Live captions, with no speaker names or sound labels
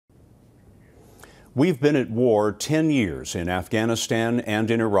We've been at war 10 years in Afghanistan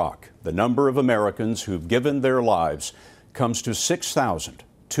and in Iraq. The number of Americans who've given their lives comes to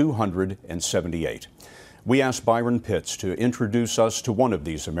 6,278. We asked Byron Pitts to introduce us to one of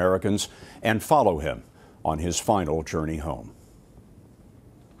these Americans and follow him on his final journey home.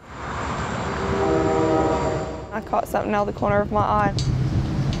 I caught something out of the corner of my eye,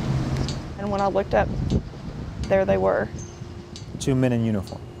 and when I looked up, there they were. Two men in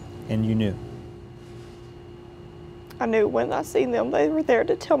uniform, and you knew? I knew when I seen them, they were there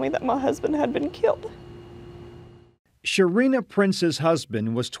to tell me that my husband had been killed. Sharina Prince's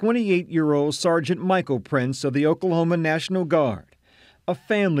husband was 28-year-old Sergeant Michael Prince of the Oklahoma National Guard, a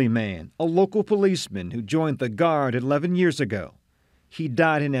family man, a local policeman who joined the Guard 11 years ago. He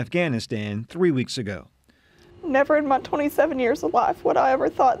died in Afghanistan 3 weeks ago. Never in my 27 years of life would I ever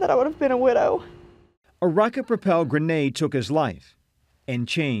thought that I would have been a widow. A rocket-propelled grenade took his life and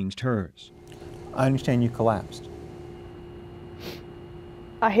changed hers. I understand you collapsed.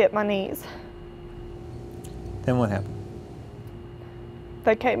 I hit my knees. Then what happened?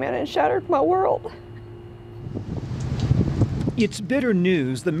 They came in and shattered my world. It's bitter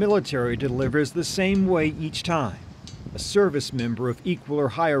news the military delivers the same way each time. A service member of equal or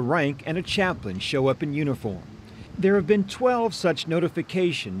higher rank and a chaplain show up in uniform. There have been 12 such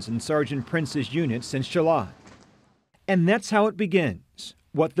notifications in Sergeant Prince's unit since July. And that's how it begins,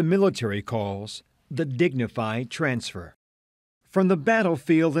 what the military calls the Dignified Transfer. From the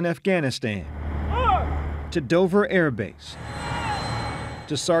battlefield in Afghanistan, to Dover Air Base,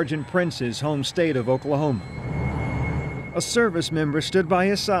 to Sergeant Prince's home state of Oklahoma. A service member stood by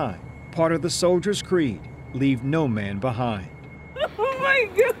his side, part of the soldier's creed, leave no man behind. Oh my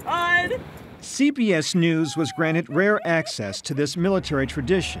God! CBS News was granted rare access to this military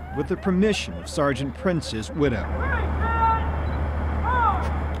tradition with the permission of Sergeant Prince's widow.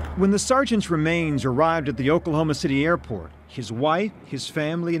 When the sergeant's remains arrived at the Oklahoma City airport, his wife, his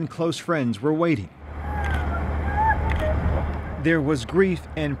family, and close friends were waiting. There was grief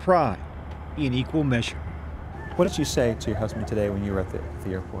and pride in equal measure. What did you say to your husband today when you were at the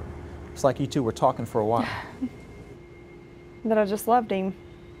airport? It's like you two were talking for a while. That I just loved him.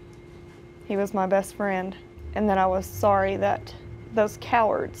 He was my best friend. And that I was sorry that those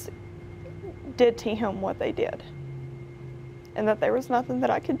cowards did to him what they did. And that there was nothing that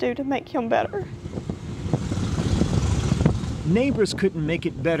I could do to make him better. Neighbors couldn't make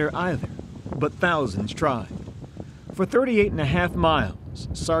it better either, but thousands tried. For 38.5 miles,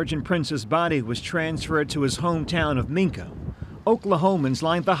 Sergeant Prince's body was transferred to his hometown of Minko. Oklahomans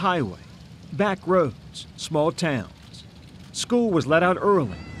lined the highway, back roads, small towns. School was let out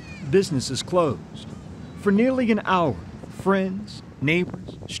early, businesses closed. For nearly an hour, friends,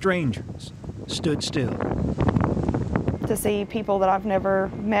 neighbors, strangers stood still. To see people that I've never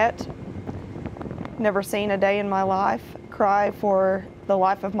met, never seen a day in my life, cry for the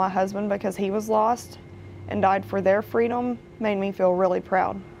life of my husband because he was lost and died for their freedom made me feel really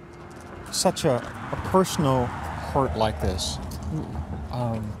proud. Such a personal hurt like this,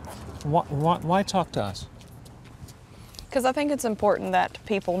 why talk to us? Because I think it's important that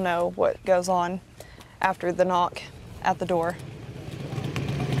people know what goes on after the knock at the door.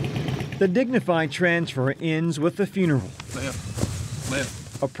 The Dignified Transfer ends with the funeral.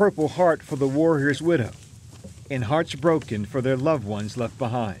 A Purple Heart for the warrior's widow, and hearts broken for their loved ones left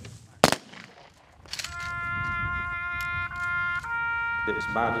behind. It is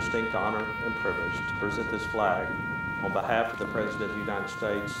my distinct honor and privilege to present this flag on behalf of the President of the United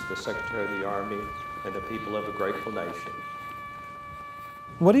States, the Secretary of the Army, and the people of a grateful nation.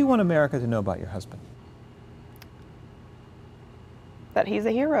 What do you want America to know about your husband? That he's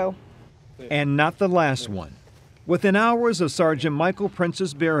a hero. And not the last one. Within hours of Sergeant Michael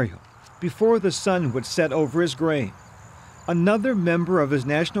Prince's burial, before the sun would set over his grave, another member of his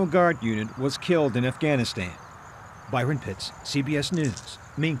National Guard unit was killed in Afghanistan. Byron Pitts, CBS News,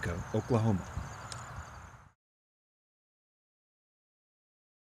 Minko, Oklahoma.